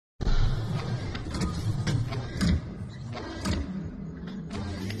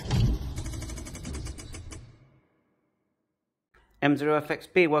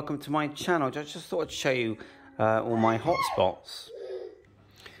M0FXB, welcome to my channel. I just thought I'd show you all my hotspots.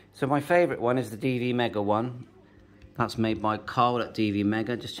 So my favourite one is the DV Mega one. That's made by Karl at DV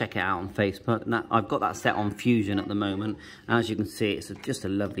Mega. Just check it out on Facebook. And I've got that set on Fusion at the moment. As you can see, it's just a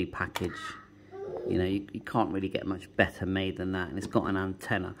lovely package. You know, you can't really get much better made than that. And it's got an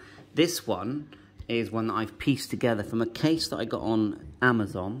antenna. This one is one that I've pieced together from a case that I got on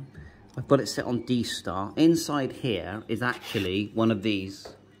Amazon. I've got it set on D-Star. Inside here is actually one of these.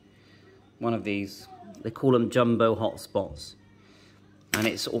 They call them jumbo hotspots. And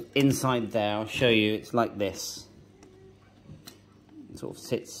it's sort of inside there. I'll show you. It's like this. It sort of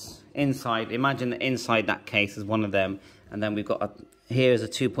sits inside. Imagine that inside that case is one of them. And then we've got here is a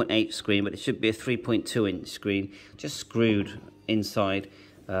 2.8 screen, but it should be a 3.2 inch screen, just screwed inside.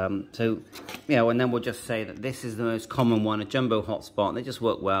 So, you know, and then we'll just say that this is the most common one, a jumbo hotspot. They just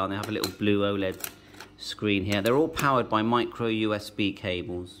work well, and they have a little blue OLED screen here. They're all powered by micro USB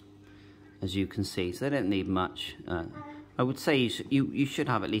cables, as you can see, so they don't need much. I would say you should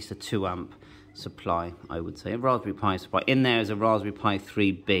have at least a 2 amp supply, I would say, a Raspberry Pi supply. In there is a Raspberry Pi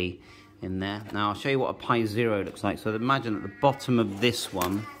 3B in there. Now, I'll show you what a Pi Zero looks like. So imagine at the bottom of this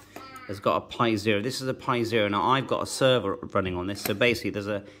one, has got a Pi Zero. This is a Pi Zero. Now I've got a server running on this. So basically there's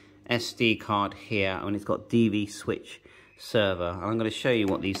a SD card here and it's got DV switch server. And I'm going to show you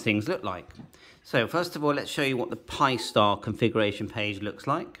what these things look like. So first of all, let's show you what the Pi Star configuration page looks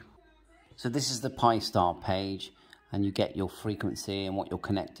like. So this is the Pi Star page, and you get your frequency and what you're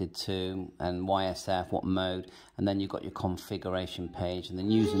connected to and YSF, what mode. And then you've got your configuration page, and the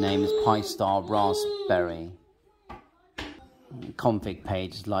username is Pi Star Raspberry. Config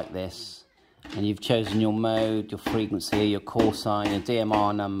page is like this, and you've chosen your mode, your frequency, your call sign, your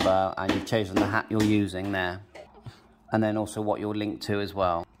DMR number, and you've chosen the hat you're using there, and then also what you're linked to as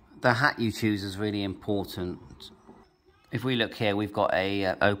well. The hat you choose is really important. If we look here, we've got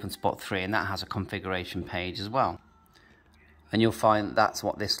a OpenSpot 3, and that has a configuration page as well, and you'll find that's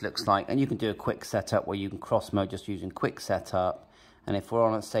what this looks like. And you can do a quick setup where you can cross mode just using quick setup. And if we're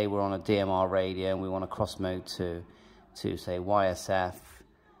on, say we're on a DMR radio and we want to cross mode to say YSF,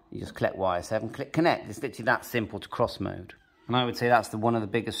 you just click YSF and click connect. It's literally that simple to cross mode. And I would say that's one of the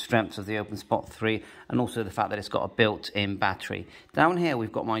biggest strengths of the OpenSpot 3, and also the fact that it's got a built-in battery. Down here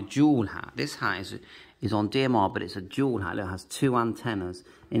we've got my dual hat. This hat is on DMR, but it's a dual hat. It has 2 antennas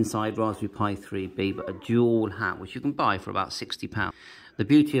inside Raspberry Pi 3B, but a dual hat, which you can buy for about £60. The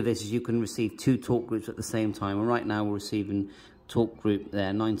beauty of this is you can receive 2 talk groups at the same time, and right now we're receiving talk group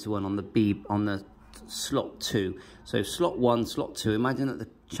there, 9 to 1 on the slot 2. So slot 1, slot 2, imagine that the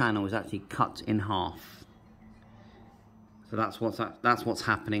channel is actually cut in half. So that's what's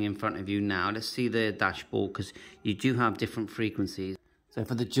happening in front of you now. Let's see the dashboard, because you do have different frequencies. So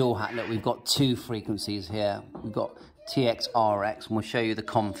for the dual hat, look, we've got 2 frequencies here. We've got TX, RX, and we'll show you the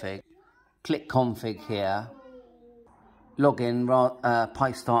config. Click config here. Log in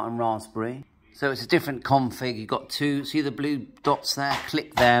Pi Start and Raspberry. So it's a different config. You've got 2, see the blue dots there?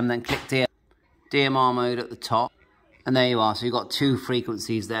 Click them, then click DMR mode at the top. And there you are. So you've got 2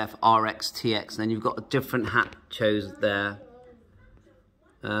 frequencies there for RX, TX. And then you've got a different hat chosen there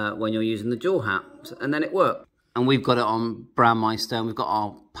when you're using the dual hat. And then it worked. And we've got it on Brandmeister, and we've got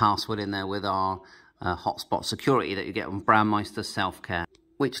our password in there with our hotspot security that you get on Brandmeister Self-Care,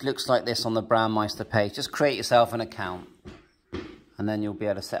 which looks like this on the Brandmeister page. Just create yourself an account, and then you'll be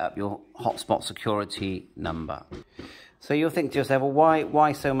able to set up your hotspot security number. So you'll think to yourself, well,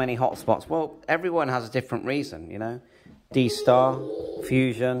 why so many hotspots? Well, everyone has a different reason, you know. D-Star,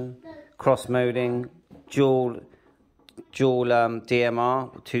 Fusion, cross-moding, dual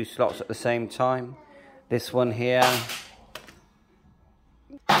DMR, 2 slots at the same time. This one here,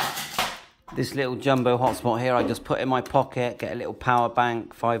 this little jumbo hotspot here, I just put in my pocket, get a little power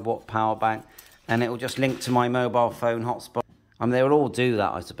bank, 5-watt power bank, and it will just link to my mobile phone hotspot. I mean, they will all do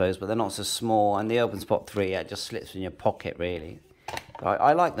that, I suppose, but they're not so small. And the OpenSpot 3, yeah, it just slips in your pocket, really.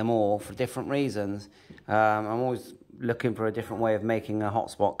 I like them all for different reasons. I'm always looking for a different way of making a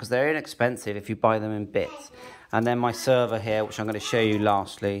hotspot, because they're inexpensive if you buy them in bits. And then my server here, which I'm going to show you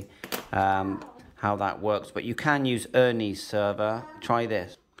lastly, how that works. But you can use Ernie's server. Try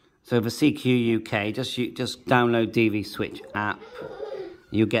this. So for CQ UK, just download DV Switch app.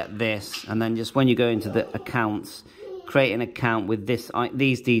 You get this, and then just when you go into the accounts, create an account with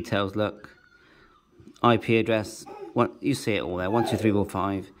these details. Look, IP address. You see it all there. 1, 2, 3, 4,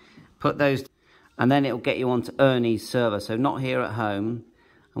 5. Put those, and then it will get you onto Ernie's server. So not here at home.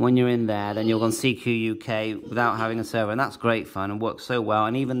 And when you're in there, then you're on CQ UK without having a server. And that's great fun and works so well.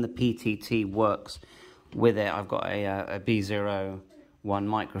 And even the PTT works with it. I've got a B01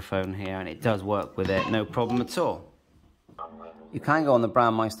 microphone here, and it does work with it. No problem at all. You can go on the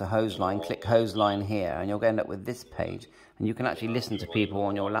Brandmeister hose line, click hose line here, and you'll end up with this page, and you can actually listen to people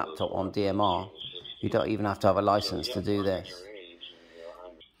on your laptop on DMR. You don't even have to have a license to do this.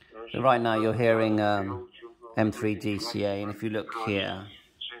 So right now you're hearing M3DCA, and if you look here,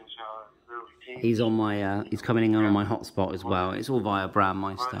 he's on my he's coming in on my hotspot as well. It's all via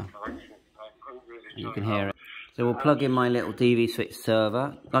Brandmeister. And you can hear it. So we'll plug in my little DV switch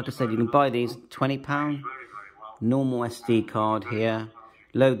server. Like I said, you can buy these £20. Normal SD card here.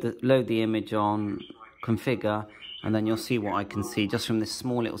 Load the image on, configure, and then you'll see what I can see just from this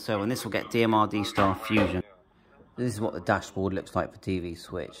small little server. And this will get DMR D-Star Fusion. This is what the dashboard looks like for DV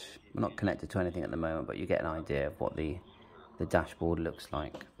switch. We're not connected to anything at the moment, but you get an idea of what the dashboard looks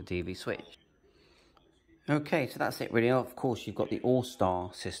like for DV switch. Okay, so that's it really. Of course, you've got the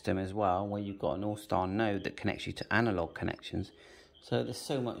All-Star system as well, where you've got an All-Star node that connects you to analog connections. So there's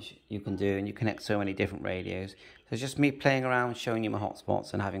so much you can do, and you connect so many different radios. So it's just me playing around, showing you my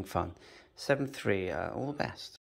hotspots and having fun. 7.3, all the best.